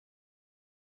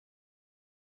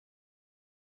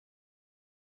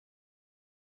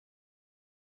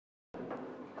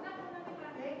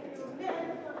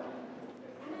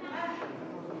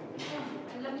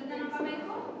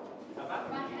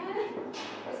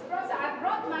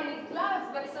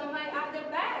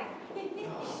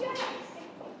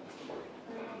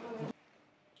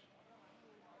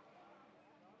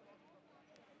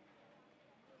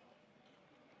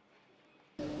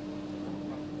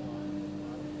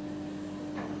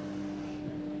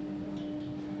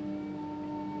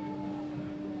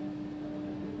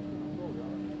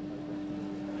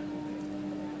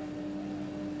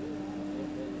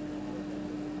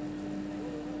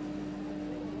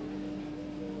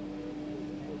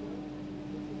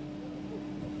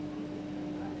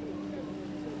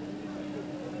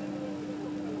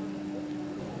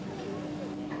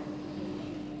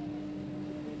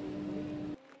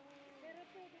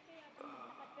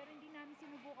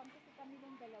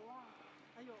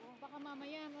Baka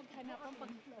mamaya maghanap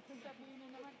pag sabihin na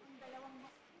naman ang dalawang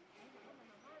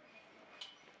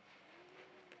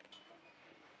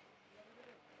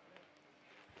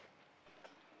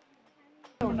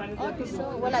oh,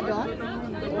 so wala doon?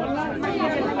 Wala.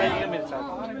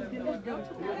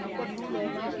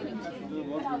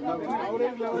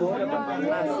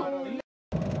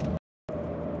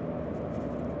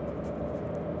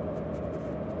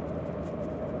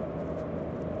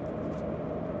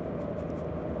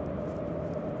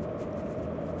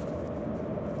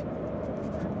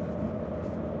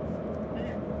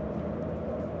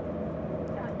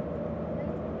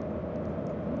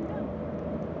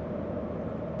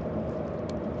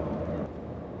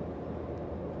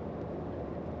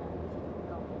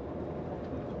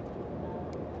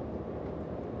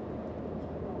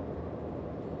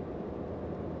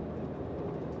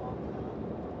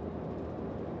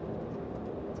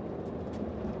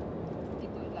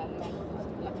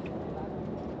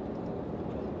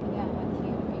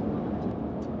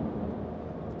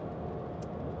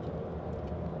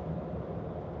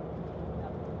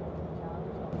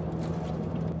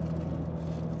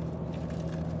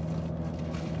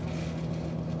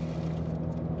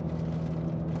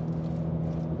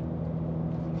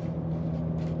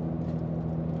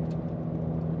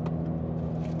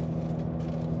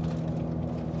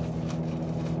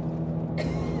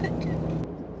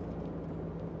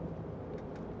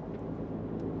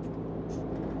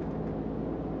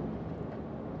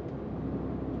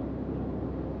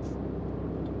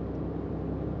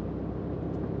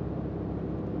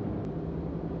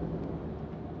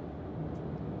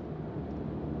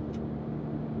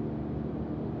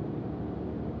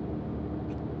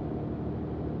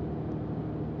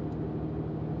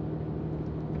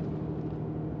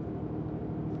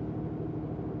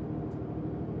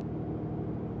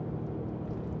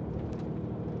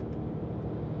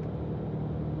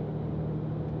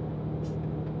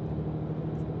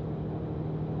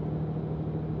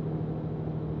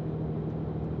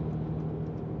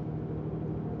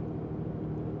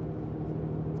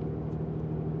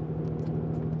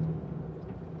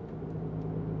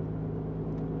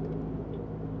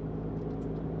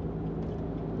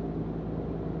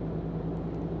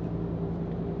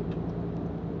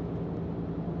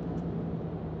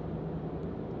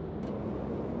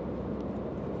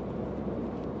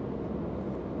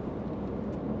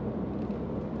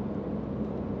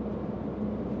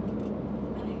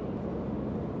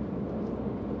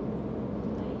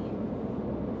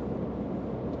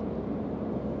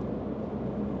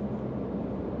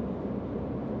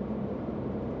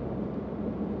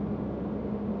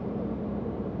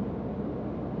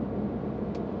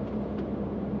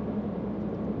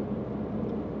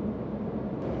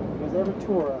 Every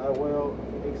tour I will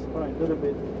explain a little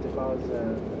bit about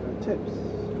the tips,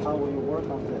 how we work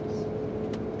on this.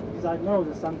 Because I know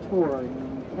that some tour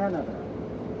in Canada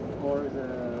or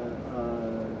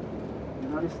the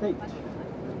United States,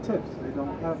 the tips, they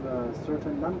don't have a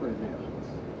certain number there.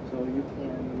 So you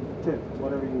can tip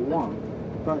whatever you want.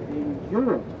 But in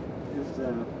Europe, it's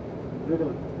a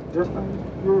little different.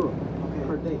 Europe, okay,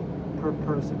 per day, per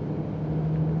person.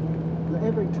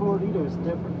 Every tour leader is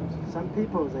different. Some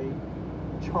people, they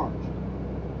charge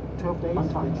 12 days, they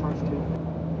charge too.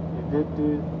 If you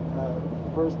do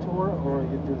first tour or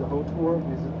you do the whole tour,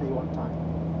 you just pay one time.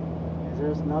 And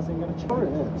there's nothing going to charge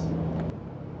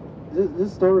this.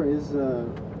 This story is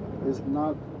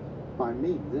not by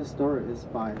me. This story is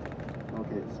by,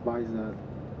 okay, it's by the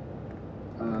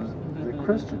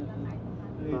Christian.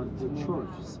 But the church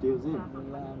is still there.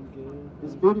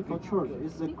 It's beautiful church.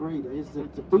 It's the great. It's the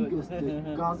biggest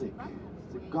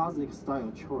the Gothic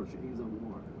style church in the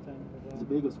world. It's the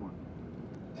biggest one.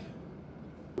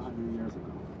 100 years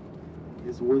ago.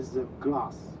 It's with the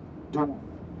glass dome,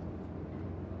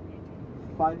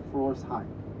 5 floors high.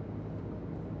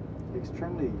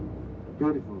 Extremely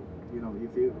beautiful. You know,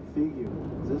 if you figure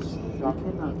this shop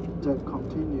cannot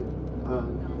continue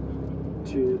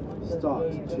to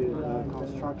start to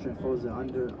construction for the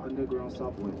underground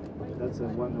subway. That's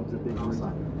one of the big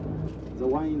signs. The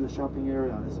one in the shopping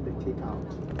area is been kicked out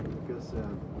because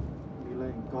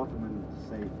Milan government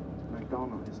say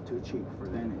McDonald's is too cheap for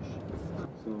Spanish.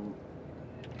 So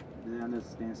they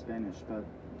understand Spanish but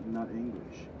not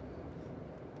English.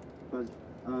 But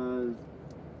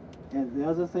and the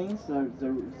other things,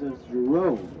 the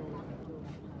road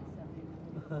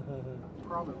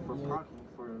problem for parking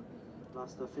for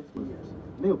last 50 years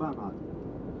没有办法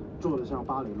做得像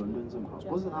巴黎、伦敦这么好，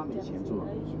不是他没钱做，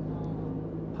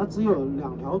他只有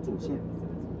2条主线，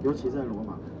尤其在罗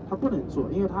马，他不能做，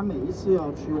因为他每一次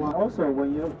要去挖。Also,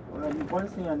 when you one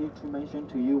thing I need to mention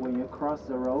to you, when you cross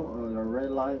the road or the red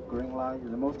light, green light,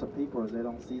 the most people they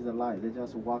don't see the light, they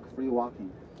just walk free walking.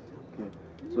 Okay,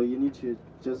 so you need to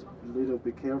just little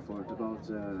be careful about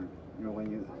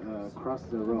when you cross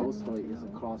the road. So it's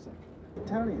a crossing.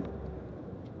 Italian,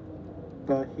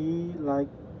 but he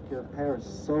liked Paris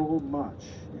so much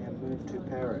and moved to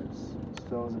Paris.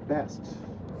 So the best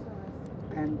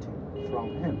painting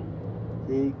from him,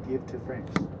 he gave to France,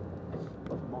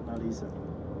 Mona Lisa.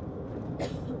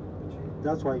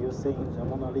 That's why you're seeing the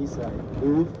Mona Lisa in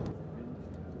Louvre.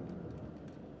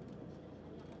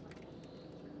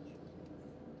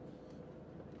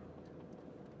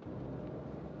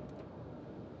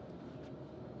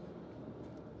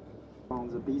 On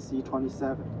the BC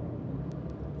 27.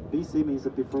 BC means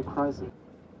before Christ.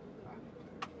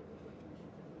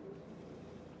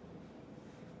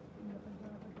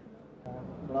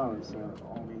 Now it's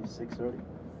only 6:30.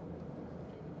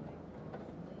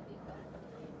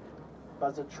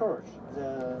 But the church,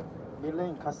 the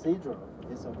Milan Cathedral,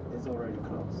 is already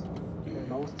closed.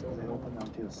 Most they open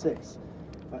until 6.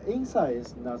 But inside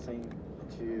is nothing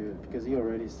to, because you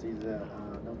already see the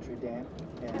Notre Dame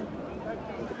and.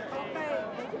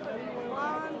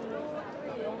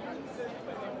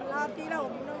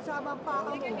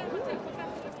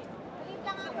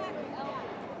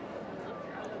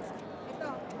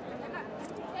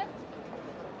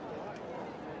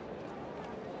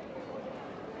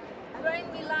 We're in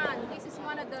Milan. This is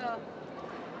one of the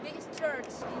biggest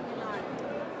churches in Milan.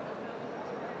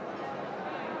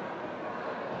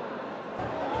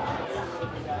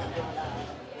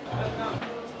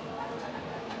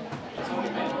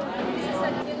 This is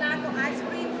a gelato ice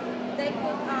cream. They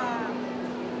put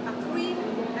a cream,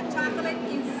 a chocolate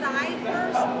inside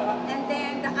first, and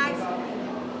then the ice cream.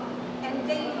 And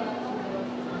they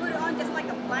put it on just like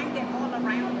a blanket all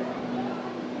around it.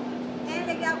 And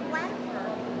they got wafer.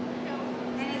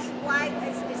 And it's white,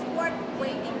 it's worth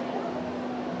waiting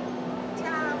for.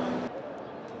 Ciao.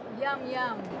 Yum,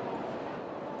 yum.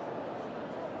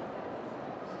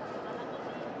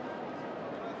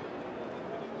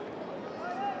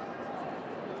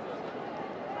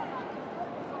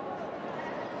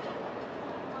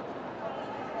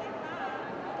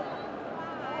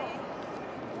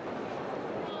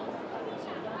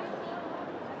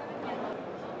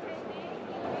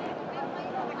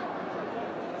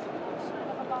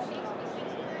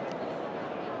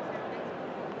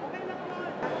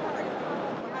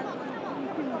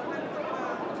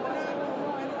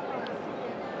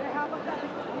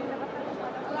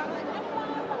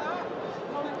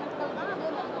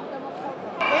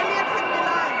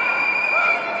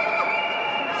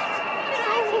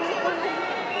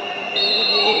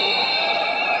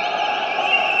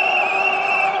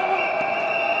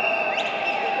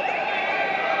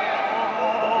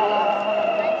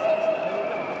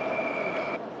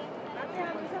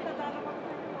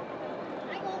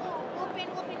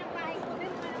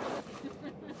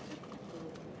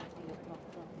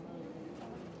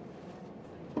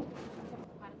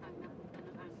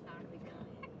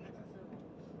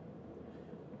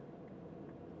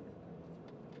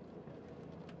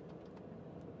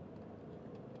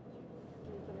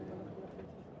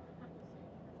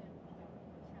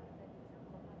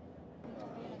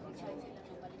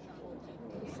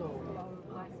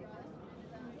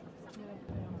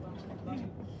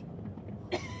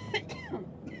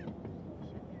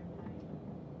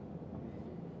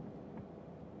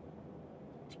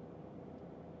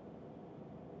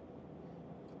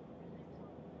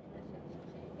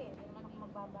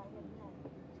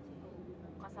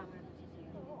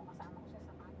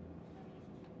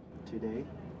 Today,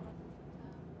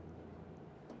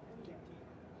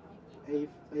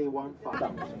 A15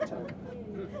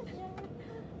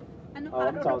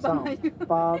 我们早上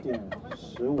8点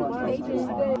15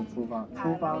才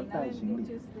出发带行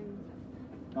李。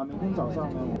那明天早上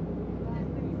呢？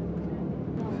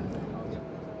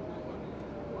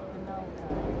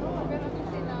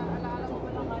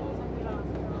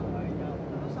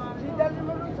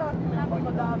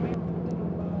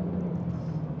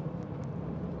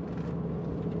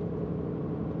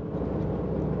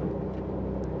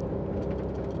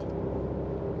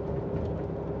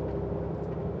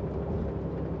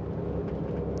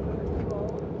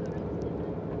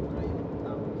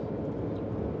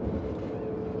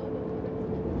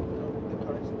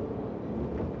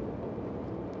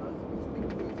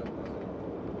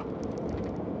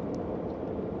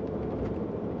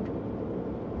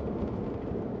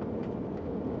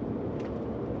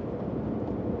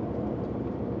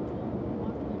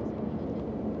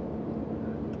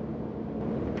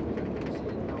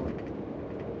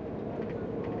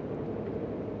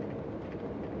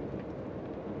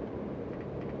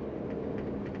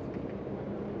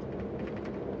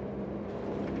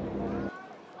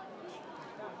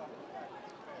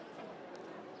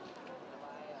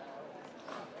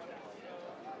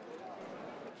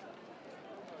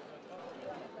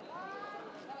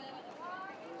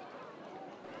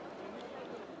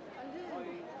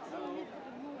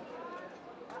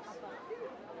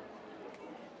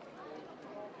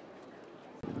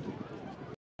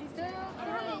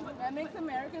 That makes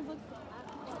Americans look so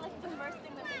I like the first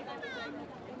thing that makes them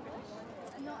like English.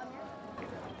 No, American.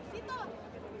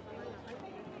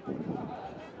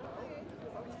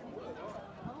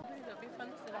 Oh, please, it'll be fun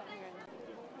to sit up here and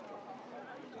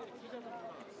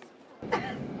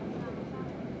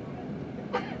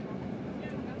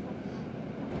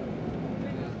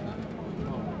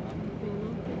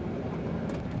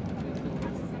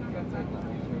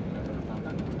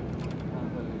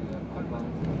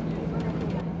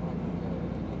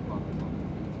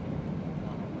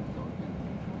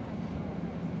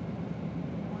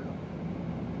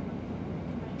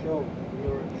show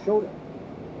your shoulder. Okay.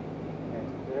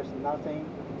 There's nothing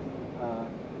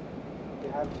you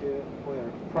have to wear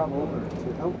from over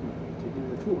to help you to do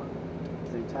the tour.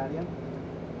 It's Italian,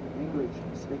 English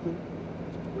speaking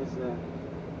with the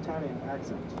Italian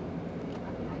accent.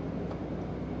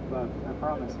 But I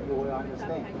promise you will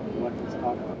understand what he's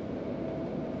talking about.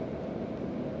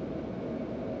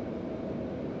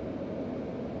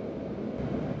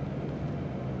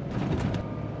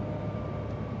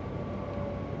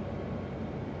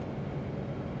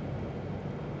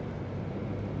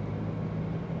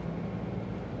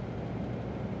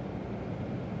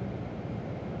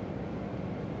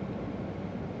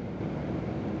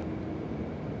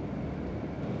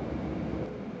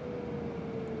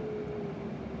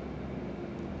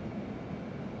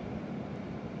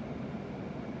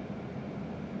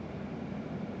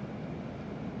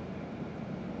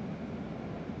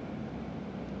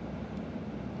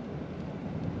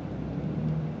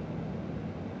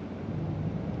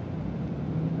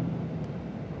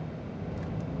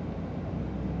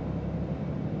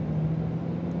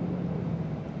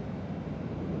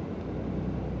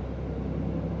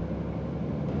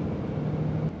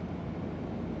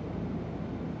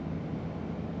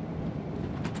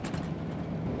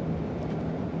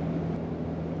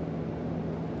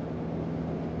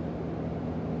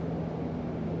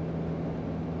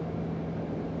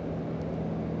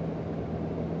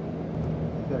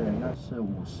一个人呢是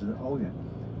50欧元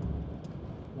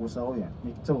，50欧元。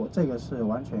你这个是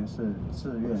完全是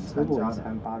自愿参加的。吃过一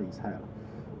餐巴黎菜了，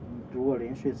如果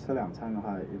连续吃2餐的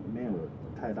话，也没有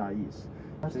太大意思。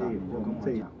所以我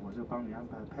就帮你安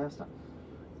排 pasta。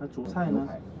那主菜呢，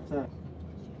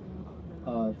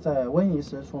在威尼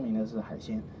斯出名的是海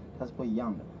鲜，它是不一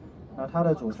样的。那它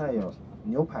的主菜有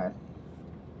牛排，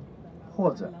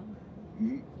或者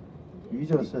鱼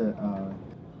就是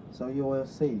So you will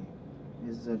see.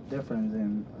 Is the difference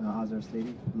in other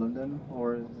city, London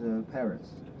or the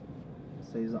Paris?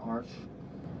 Say the Arch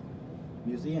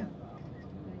Museum,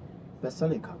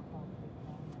 Basilica,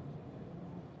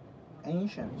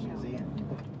 Ancient Museum.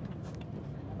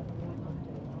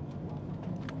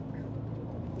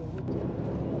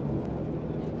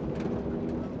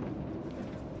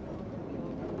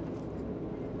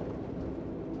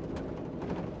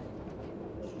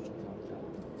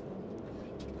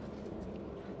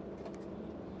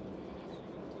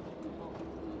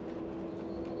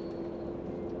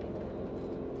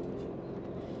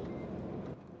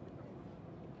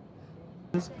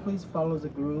 Please follow the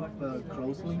group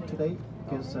closely today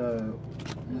because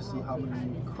you see how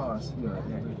many cars here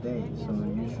every day, so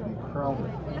usually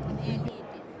crowded.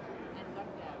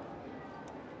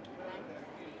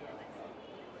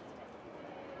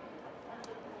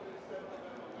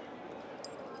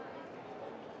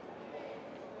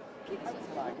 I'd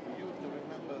like you to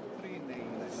remember 3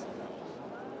 names.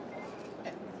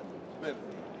 And very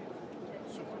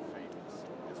super famous.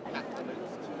 It's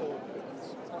Catholics,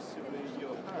 Orphans, possibly you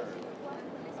heard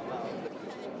about the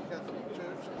Christian Catholic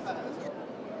Church as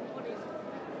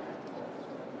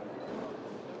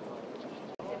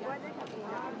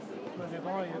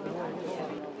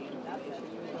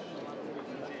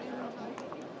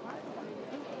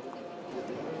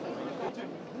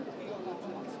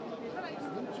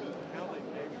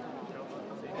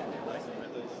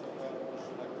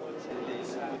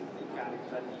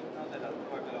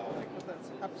that's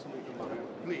absolutely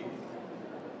right. Please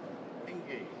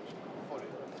engage for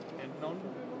it a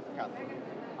non-Catholic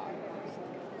artist.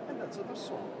 And that's the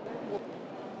song.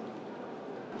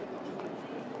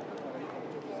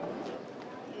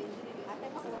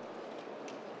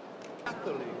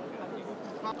 Catholic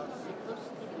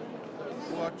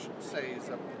watch says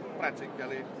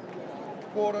practically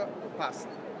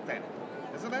 10:15,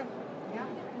 isn't it? Yeah.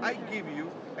 I give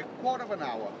you a quarter of an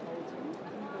hour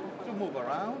to move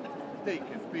around,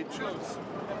 taking pictures.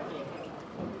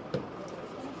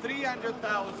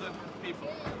 300,000 people.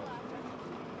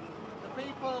 The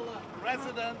people,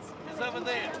 residents, is over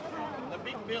there. The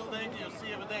big building you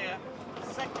see over there.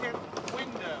 Second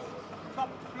window, top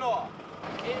floor.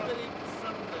 Every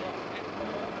Sunday.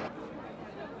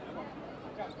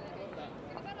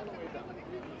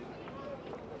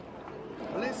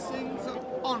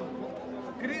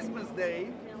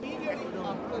 day, immediately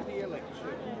after the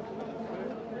election.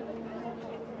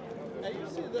 And you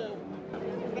see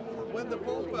when the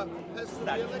Pope has to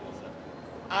be elected,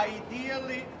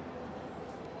 ideally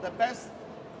the best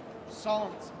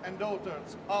sons and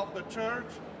daughters of the church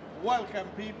welcome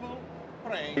people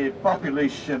praying. A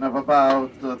population of about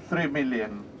 3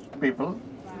 million people.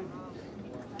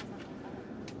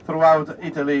 Throughout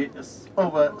Italy,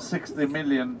 over 60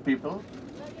 million people.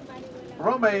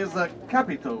 Rome is the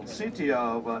capital city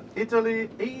of Italy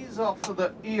as of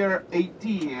the year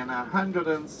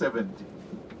 1870.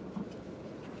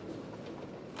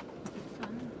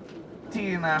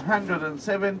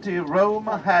 1870, Rome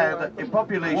had a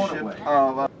population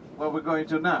of where we're going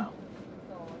to now.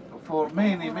 For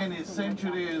many, many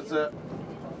centuries,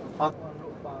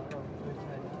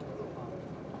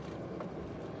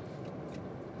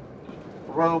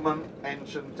 Roman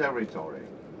ancient territory.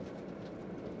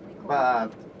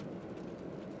 But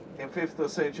in 5th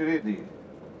century,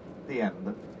 the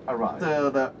end arrived.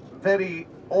 The very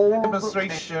old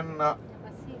demonstration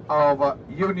of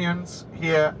unions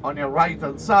here on your right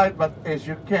hand side, but as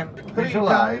you can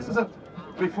visualize,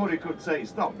 before you could say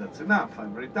stop, that's enough,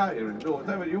 I'm retiring, do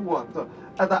whatever you want,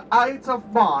 at the height of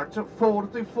March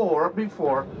 44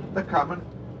 before the common.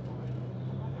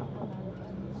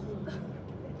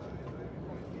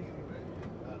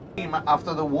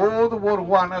 After the World War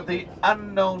I, the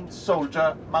unknown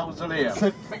soldier mausoleum.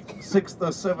 6th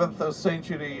or 7th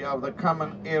century of the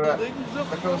Common Era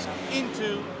that goes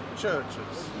into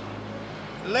churches.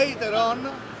 Later on,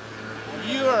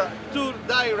 your tour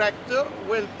director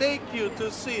will take you to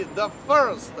see the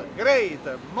first great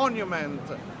monument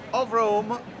of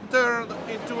Rome turned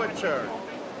into a church.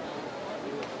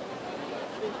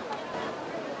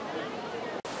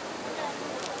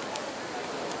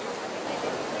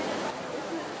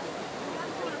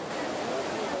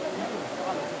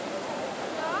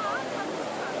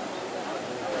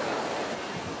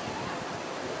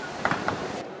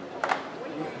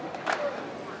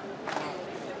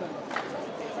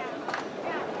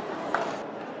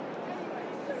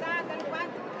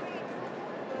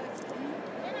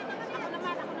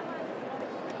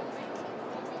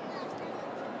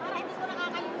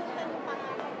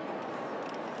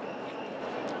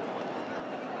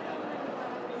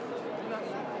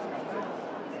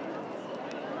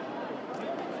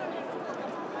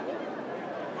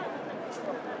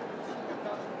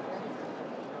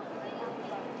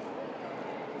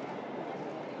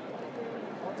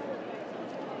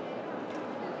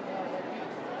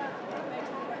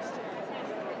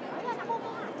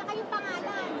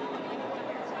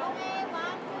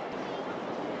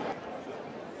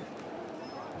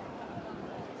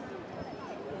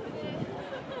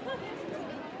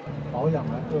保养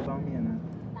啊，各方面呢，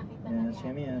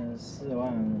前面4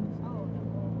万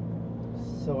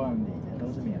里也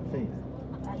都是免费的，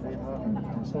所以它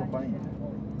很受欢迎。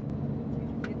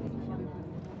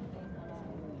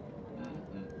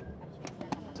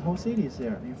The whole city is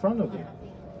there in front of you.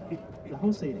 The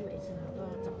whole city.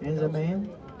 And the man,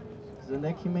 the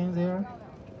naked man there,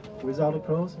 without the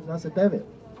clothes, that's a David.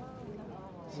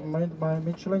 It's made by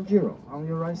Michelangelo on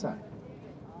your right side.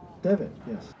 David,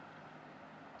 yes.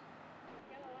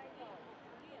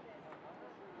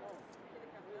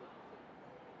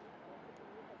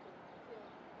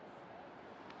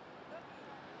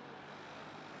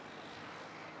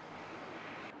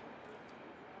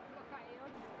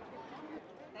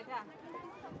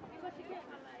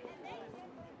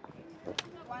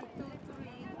 One, two,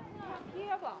 three.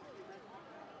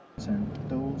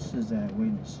 都是在威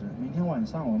尼斯，明天晚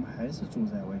上我们还是住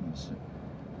在威尼斯，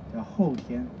要后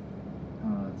天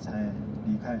才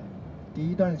离开。第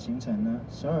一段行程呢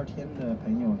，12天的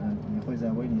朋友呢也会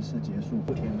在威尼斯结束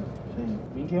6天的，所以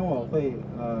明天我会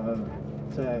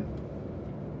在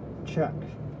check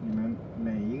你们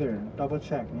每一个人 double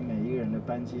check 你每一个人的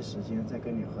班机时间，再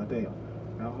跟你核对哦，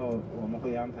然后我们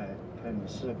会安排看你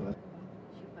适合。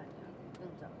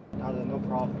它的 no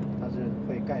problem， 它是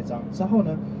会盖章之后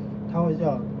呢，它会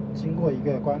要经过一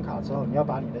个关卡之后，你要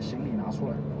把你的行李拿出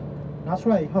来，拿出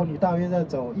来以后，你大约再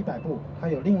走100步，它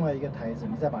有另外一个台子，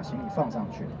你再把行李放上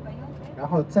去，然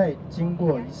后再经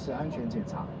过一次安全检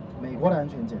查，美国的安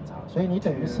全检查，所以你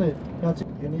等于是要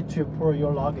you need to pull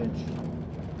your luggage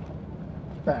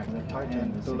back and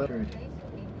tighten the security.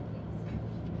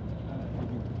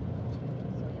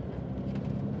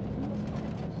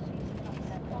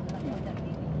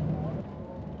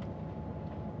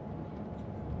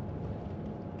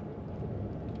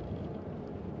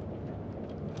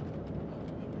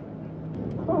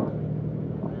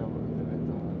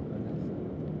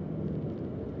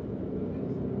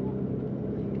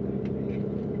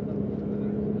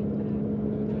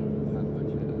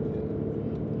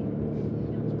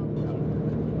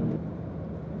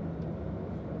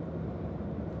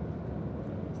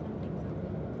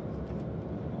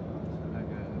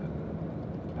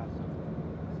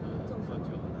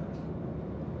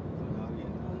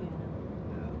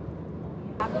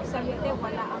 salute,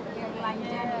 wala ang airline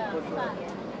dyan.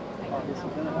 It's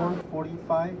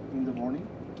 4:45 in the morning.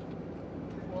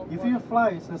 If you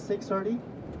fly, it's at 6:30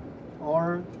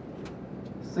 or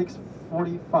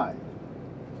 6:45,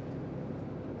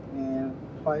 and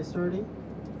 5:30,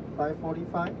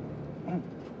 5:45,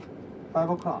 5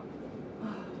 o'clock.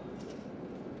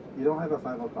 You don't have a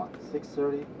 5 o'clock.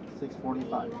 6:30,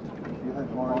 6:45. You have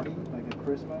a party like a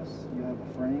Christmas. You have a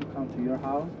friend come to your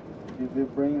house. If you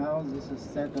bring out this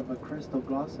set of crystal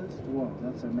glasses, wow,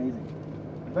 that's amazing.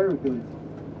 Very beautiful.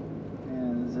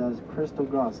 And the crystal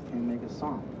glass can make a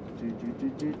song. You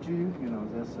know,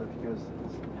 that's because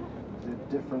it's a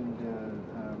different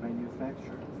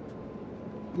manufacturer.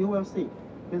 You will see,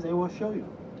 because they will show you.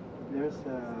 There's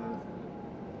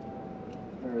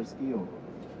very skilled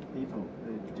people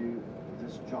that do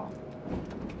this job.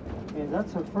 And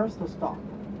that's the first stop.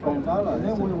 Gondola, and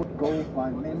then we will go by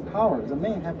manpower. The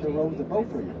men have to row the boat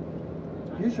for you.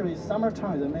 Usually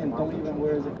summertime, the men don't even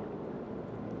wear the...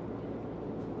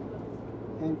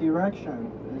 And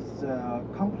direction is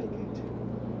complicated.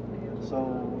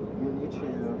 So you need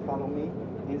to follow me.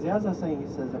 And the other thing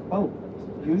is that the boat,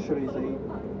 usually they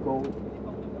go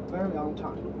very on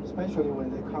time, especially when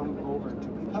they come over to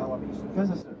pick up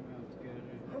visitors.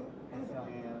 And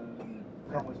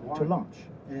come to lunch.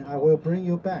 And I will bring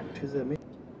you back to the...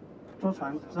 坐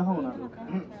船之后呢，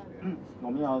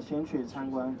我们要先去参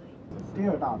观第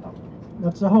二大岛。那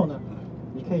之后呢，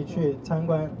你可以去参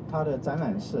观它的展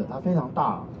览室，它非常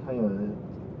大，它有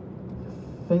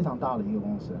非常大的一个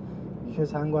公司。你去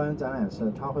参观展览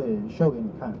室，它会秀给你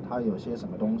看它有些什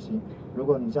么东西。如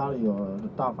果你家里有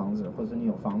大房子，或者你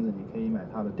有房子，你可以买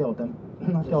它的吊灯，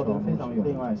吊灯非常有。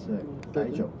另外是白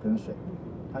酒跟水，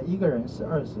它一个人是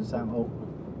23欧，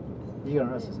一个人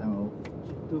23欧。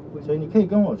 所以你可以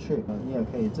跟我去，你也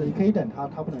可以，你可以等他，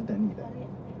他不能等你的。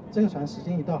这个船时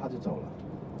间一到他就走了，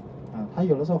啊，他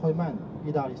有的时候会慢，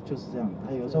意大利就是这样的，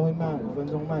他有的时候会慢5分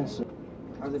钟，慢10。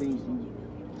他这边已经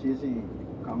接近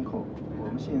港口，我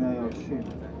们现在要去，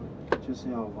就是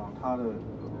要往他的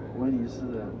威尼斯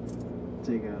的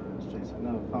这个水城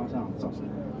的方向走。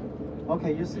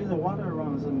Okay, you see the water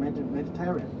around the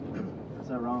Mediterranean.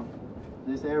 It's around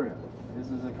this area.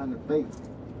 This is a kind of bay.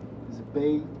 It's a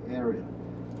bay area.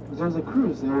 There's a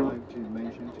cruise I would like to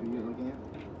mention to you again.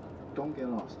 Don't get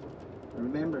lost.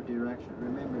 Remember direction.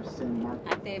 Remember St. Mark.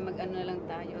 Ate, mag-ano lang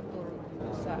tayo, tour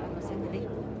sa San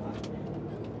Enrico.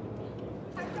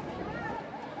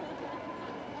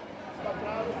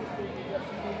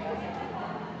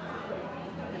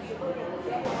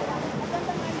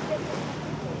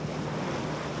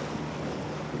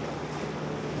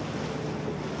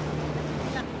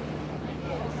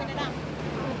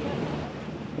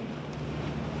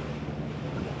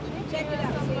 Check it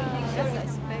out. That's a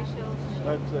special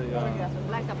show.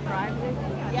 Like a private.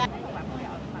 Yeah.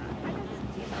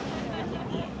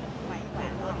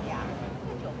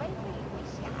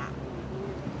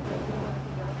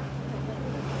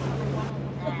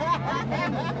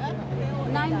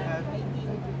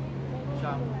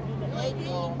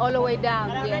 All the way down,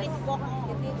 yes.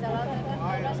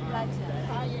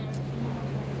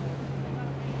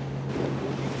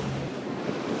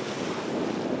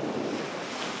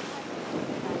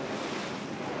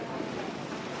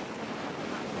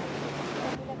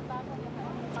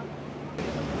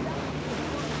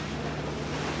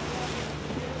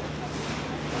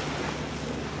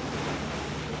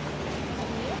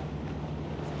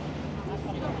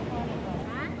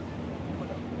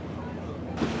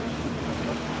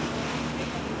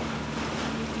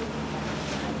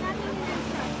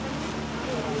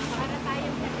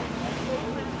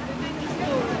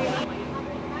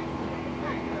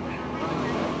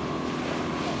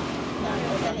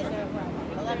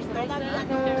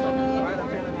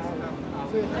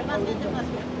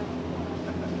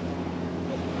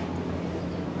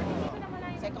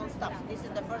 Second stop. This is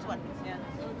the first one. Yeah.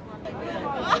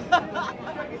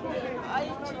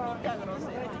 Ay, chinita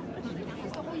grosera.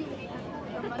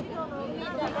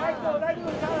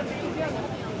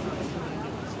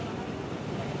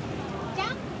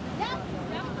 Jump, jump,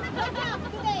 jump, jump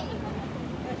today.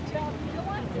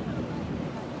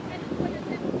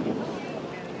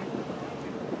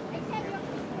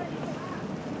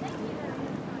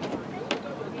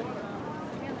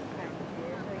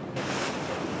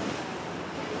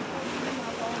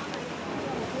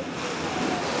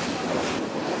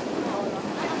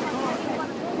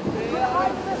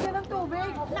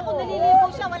 Naku,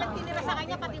 naliligo siya. Walang tinira sa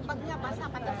kanya. Pati bag niya basa.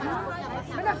 Pati passport niya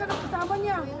basa. Nasa kasama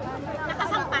niya.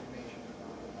 Nakasampat.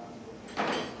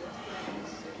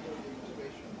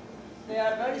 They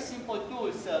are very simple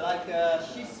tools like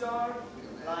scissors,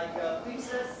 like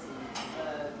pincers,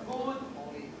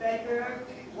 center,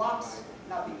 wax,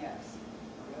 nothing else.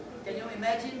 Can you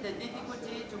imagine the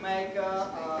difficulty to make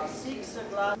 6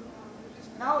 glass?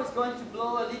 Now it's going to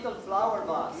blow a little flower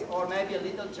vase or maybe a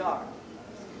little jar.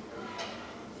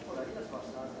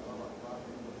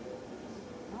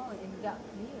 Oh, it got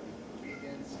clear.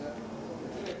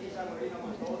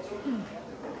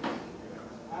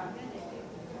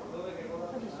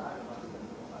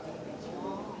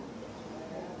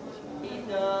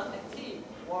 Need a team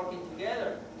working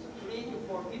together, 3 to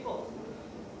 4 people.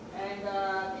 And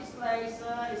this place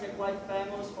is quite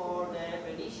famous for the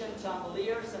Venetian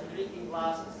chandeliers and drinking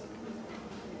glasses.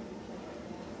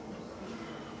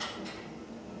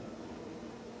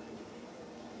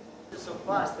 It's so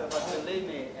fast, but believe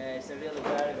me, it's really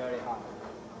very, very hard.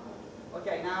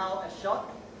 Okay, now a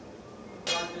shot.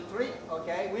 1, 2, 3.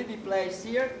 Okay, will be placed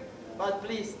here, but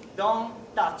please don't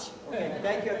touch. Okay,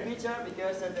 take your picture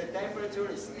because the temperature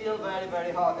is still very,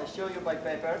 very hot. I'll show you by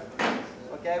paper.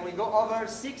 Okay, we go over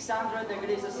 600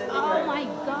 degrees centigrade. Oh my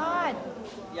God!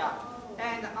 Yeah,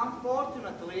 and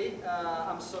unfortunately,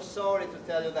 I'm so sorry to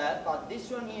tell you that, but this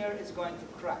one here is going to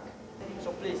crack.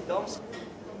 So please don't.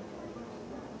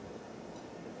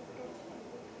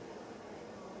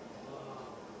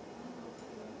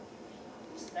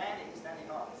 Standing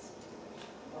hot.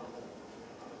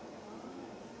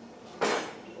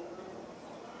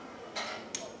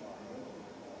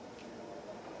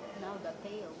 Now the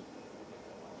tail.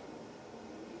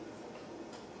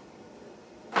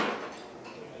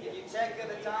 Did you check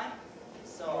the time?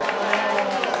 So, Oh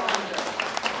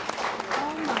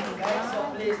my okay, God! so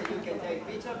please, you can take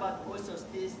picture, but also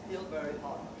still very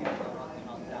hot. Okay,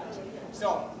 not touch. So,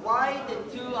 why the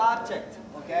two objects?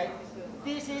 Okay,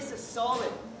 this is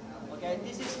solid. Okay,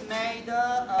 this is made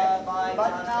by.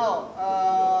 But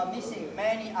now, missing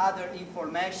many other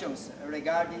informations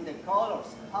regarding the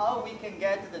colors. How we can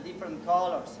get the different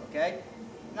colors? Okay,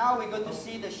 now we go to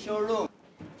see the showroom.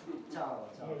 Ciao,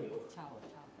 ciao.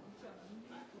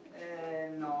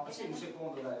 No, sì, un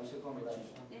secondo dai.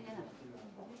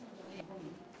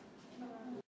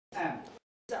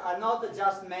 Are not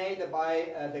just made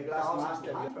by the glass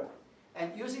master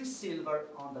and using silver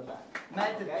on the back,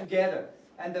 melted together,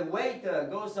 and the weight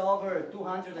goes over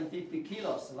 250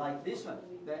 kilos, like this one.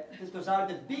 Those are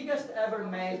the biggest ever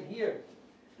made here.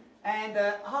 And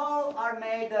how are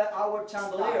made our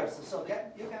chandeliers? So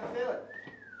you can feel it.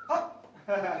 Oh.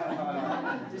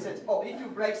 She says, oh, if you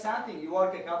break something, you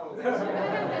work a couple of days.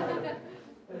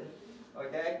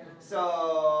 Okay,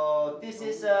 so this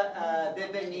is the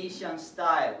Venetian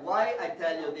style. Why I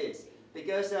tell you this?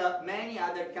 Because many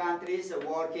other countries are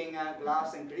working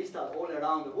glass and crystal all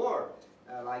around the world.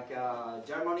 Like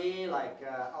Germany, like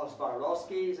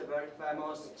Swarovski is a very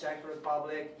famous, Czech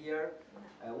Republic here,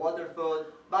 Waterford,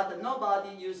 but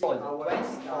nobody uses our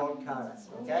Western carats.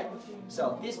 Okay,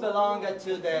 so this belongs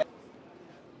to the.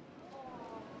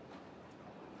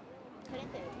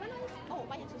 Oh,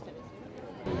 vayan ustedes.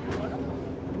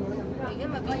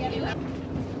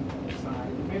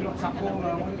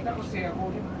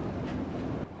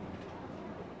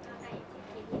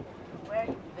 We're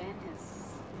in Venice.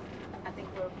 I think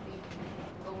we're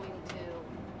going to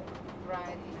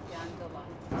ride in gondola.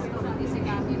 Hindi si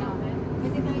Kami na.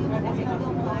 Pwede tayo kasi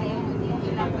doon kaya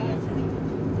hindi lang kaya sa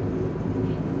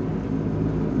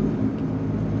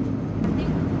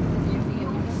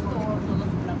yung store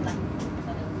tulos lang lang.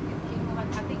 Yung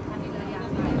ating kanila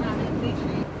yata.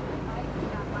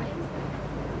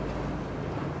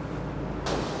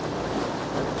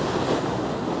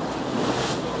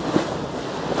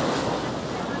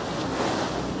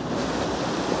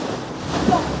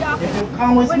 If you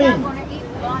come with me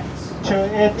to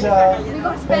eat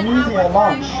Venezia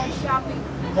lunch,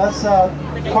 that's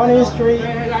 23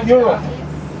 euro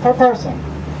per person.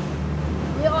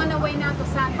 We're on the way now to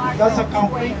San Marcos. That's a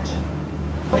complete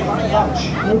lunch.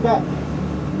 You bet.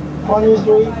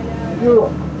 23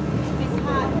 euro. It's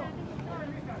hot.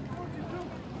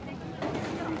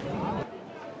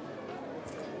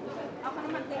 Ako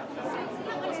naman take the size.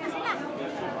 Alis na sila.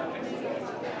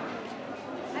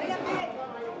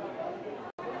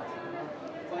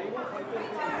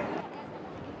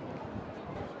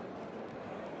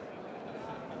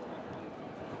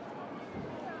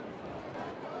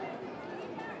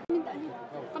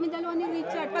 Kami dalawa ni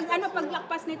Richard.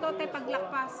 Paglakpas nito,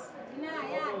 paglakpas.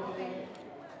 Yan.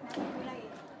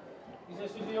 Dice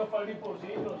si io fa il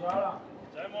riposino, Sara.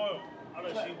 Siamo alle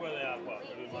 5 di acqua.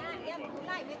 Yan, may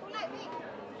tulay. Yan.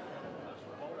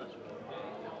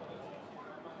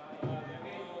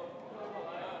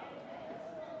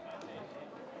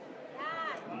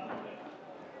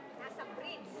 Nasa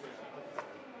bridge.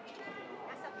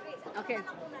 Okay.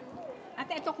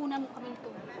 Ate, ito kunan mo kami ito.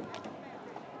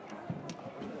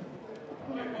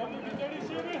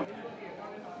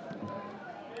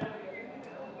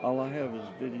 All I have is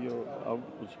video. I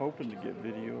was hoping to get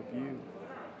video of you.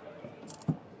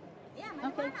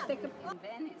 Okay, take a... In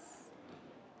Venice,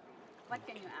 what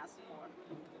can you ask for?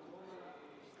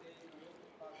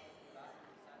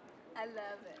 I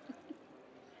love it.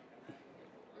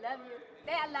 Love you.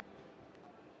 Hey, I love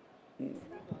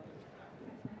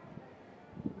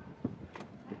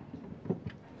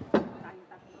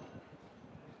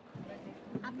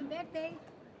Happy birthday.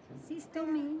 Sis to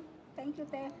me. Thank you,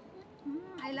 Te.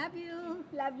 I love you.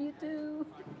 Love you too.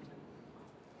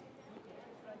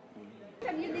 What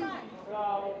have you done?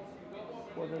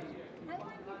 What is it? I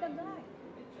want you the guy.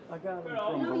 I got him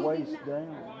from the waist down.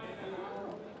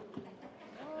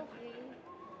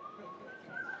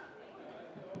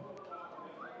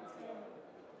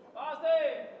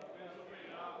 Okay.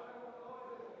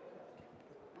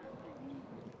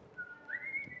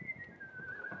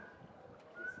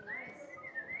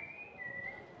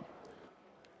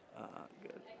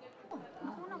 Good.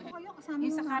 Nakuna ko kayo kasama Yung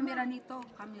mo sa mama. camera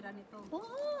nito.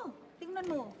 Oo, tingnan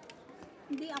mo.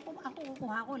 Hindi ako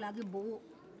kukuha ko lagi buo.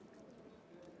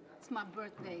 It's my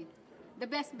birthday. The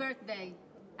best birthday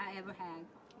I ever had.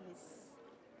 Yes.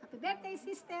 Happy birthday,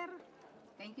 sister.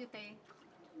 Thank you, Tay.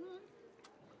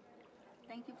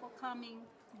 Thank you for coming.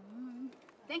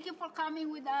 Thank you for coming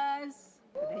with us.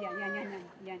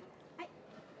 Yan. Ay,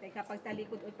 teka, pag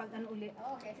talikod o pag ano uli.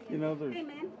 Oh, okay, sige. You know, there's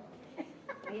Amen.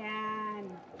 Ayan.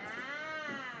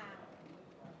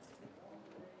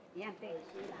 Yan, te.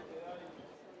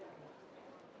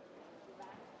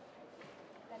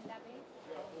 Ganda, be.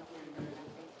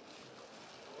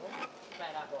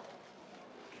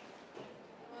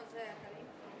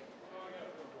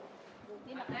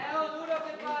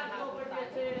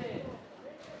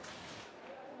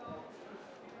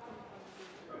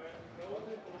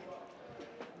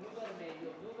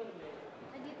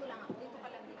 Dito lang ako. Dito ka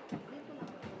lang dito. Dito lang.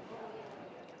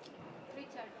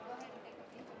 Richard, go ahead and take a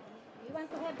picture. You want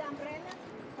to have the umbrella?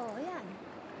 Oh, ayan.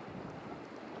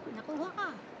 Nakuha ka.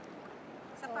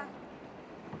 Isa pa.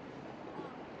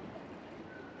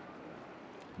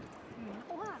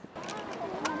 Nakuha.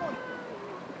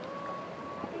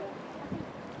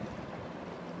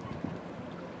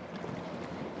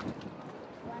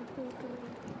 One, two, three.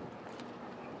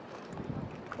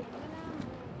 Yan na lang.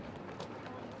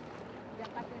 Diyan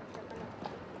ka, diyan ka lang.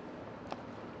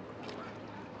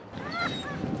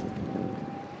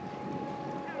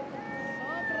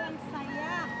 Sobrang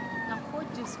saya. Ako,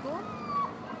 Diyos ko.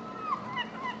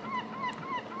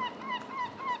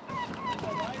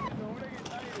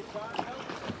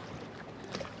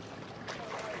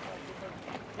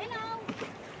 Hello.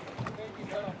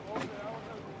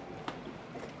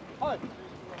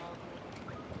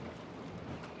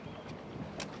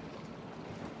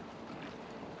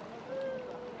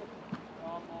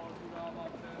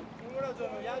 Ora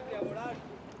sono gli altri a volare.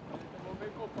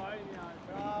 Come compagni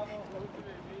anche. Bravo, tutti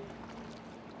le mie.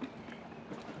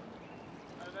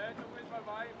 Adesso questo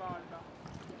vai in balda.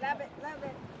 Love it, love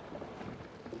it.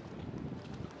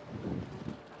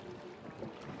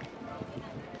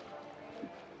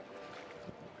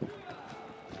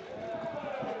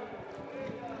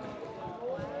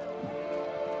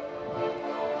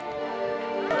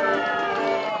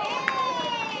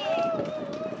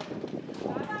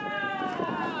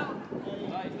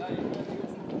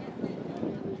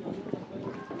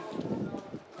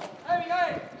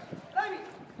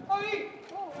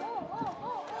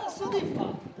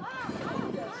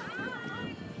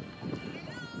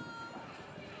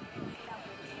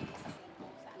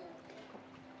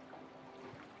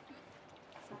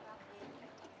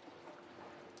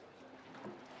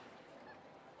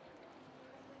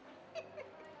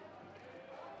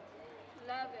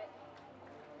 Love it.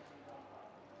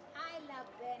 I love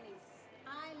Venice.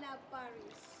 I love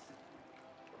Paris.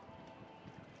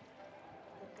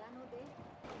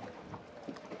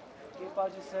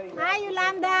 Hi,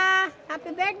 Yolanda.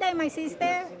 Happy birthday, my sister.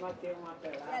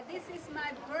 Yeah, this is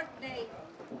my birthday.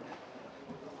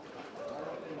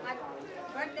 My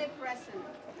birthday present.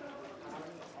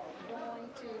 Going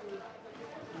to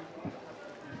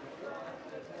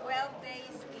 12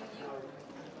 days in Europe.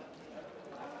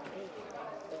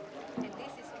 And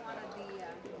this is one of the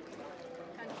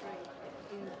countries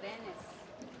in Venice.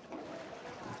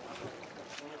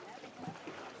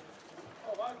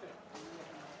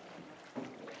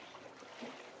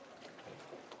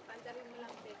 Pandarin mo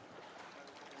lang, te.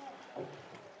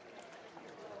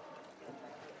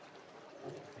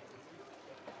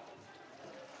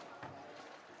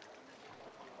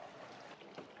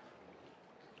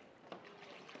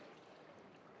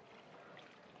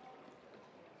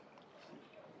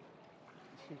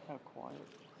 See how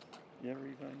quiet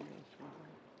everything is?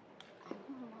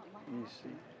 You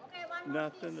see? Okay, one more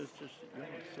Nothing, piece. it's just, you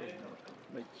don't say nothing.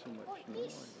 Makes so much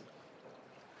noise.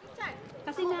 Richard,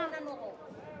 Kasi na, ano ko?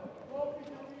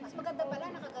 Mas maganda pala,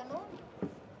 nakaganon.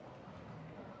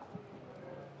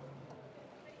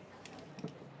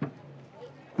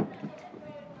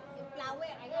 Yung flower,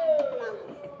 ayan, yung flower.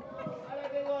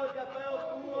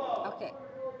 okay.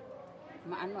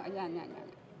 Maano, ayan, yan, yan.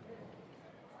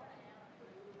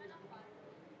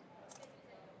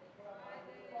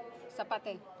 Sapat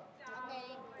eh. Okay.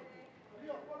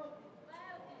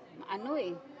 Maano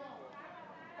eh.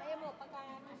 Kaya mo,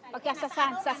 Pagka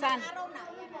sasan, sasan. araw na,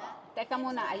 ayan ha. Teka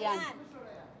muna, ayan.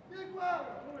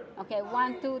 Okay,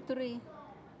 1, 2, 3.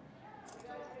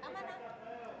 Tama na.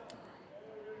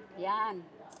 Yan.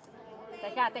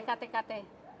 Teka, teka, teka, te.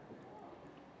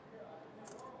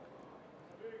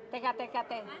 Teka, teka,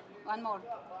 te. One more.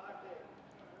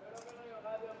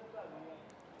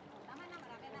 Tama na,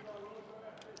 marami na.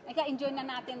 Teka, enjoy na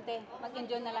natin, te.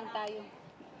 Mag-enjoy na lang tayo.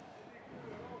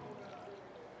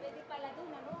 Pwede pala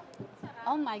doon, ano? Sarap.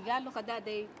 Oh my God, look at that.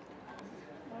 They...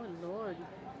 Oh Lord.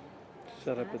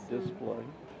 Set up a display.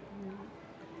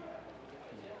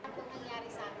 Ano nangyari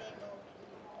sa atin, no?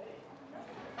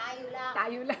 Tayo lang.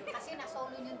 Tayo lang. Kasi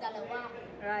nasolo yung dalawa.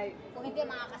 Right. Kung hindi,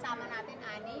 mga kasama natin,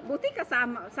 ani. Buti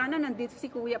kasama. Sana nandito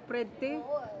si Kuya Fred, te.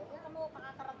 Oo, alam mo,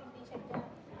 makakarating din siya dyan.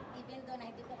 Even though na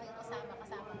hindi ko kayo kasama,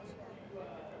 kasama mo siya.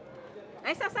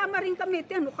 Ay, sasama rin kami,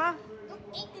 te. Ano ka?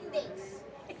 18 days.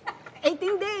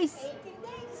 18 days. 18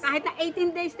 days. Kahit na 18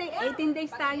 days, te. 18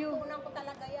 days tayo. Pag-ipunan ko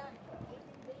talaga yan.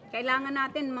 Kailangan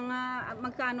natin mga,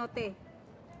 magkano, te?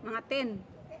 Mga 10.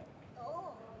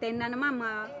 Oo. 10 na naman,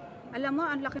 alam mo,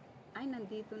 ang laki. Ay,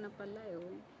 nandito na pala, eh.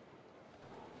 Oh.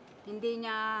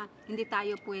 Hindi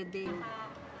tayo pwede.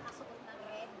 Nakasuot ng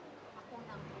red. Ako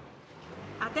nang.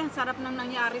 Ate, ang sarap nang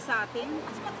nangyari sa atin.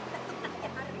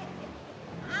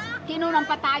 Ah! Kinunan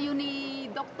pa tayo ni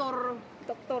Dr.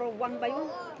 Wang ba yun?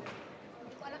 Oo.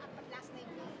 Hindi ko alam ang last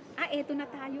name niya. Ah, eto na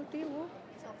tayo, te. Oh.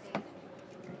 It's okay.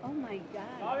 Oh my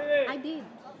God. Davide! I did.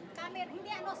 Camera, hindi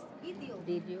ano, video.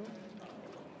 Video.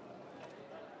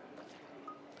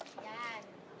 Yan.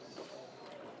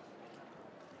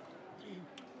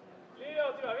 Leo,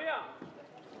 tira, via!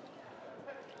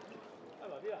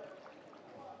 Allora, via!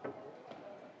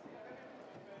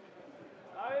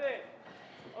 Davide!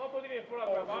 Dopo devi pure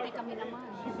la Ay, kami naman.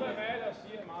 5 metri,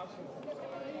 sì, è massimo.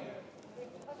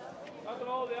 Tanto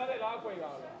non devo dare l'acqua in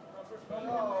gara.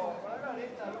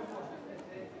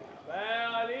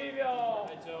 Beh, Livio!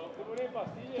 Ti vuoi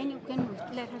pastiglie? Can you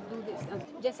let her do this?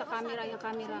 Just sa camera, yung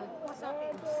camera. Sa...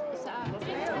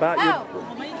 About Oh! your,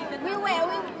 We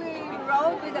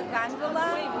rode with a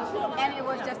gondola and it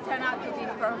was just turned out to be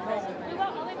perfect.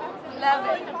 Love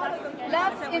it.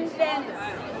 Love in Venice.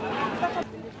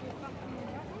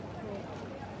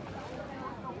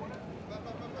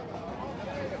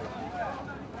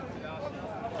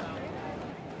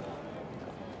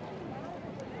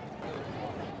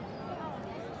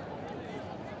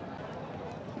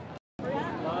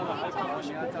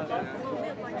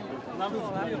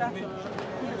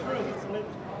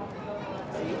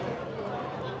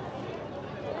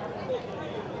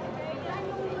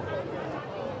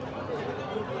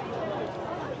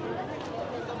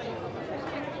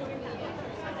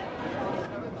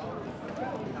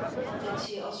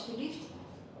 Attentie alsjeblieft.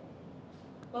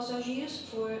 Passagiers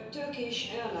voor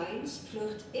Turkish Airlines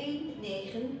vlucht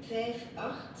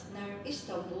 1958 naar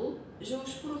Istanbul zo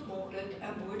spoedig mogelijk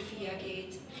aan boord via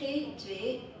gate G2.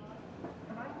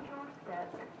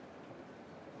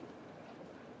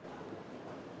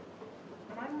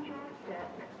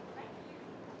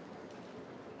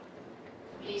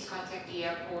 Please contact the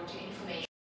airport information.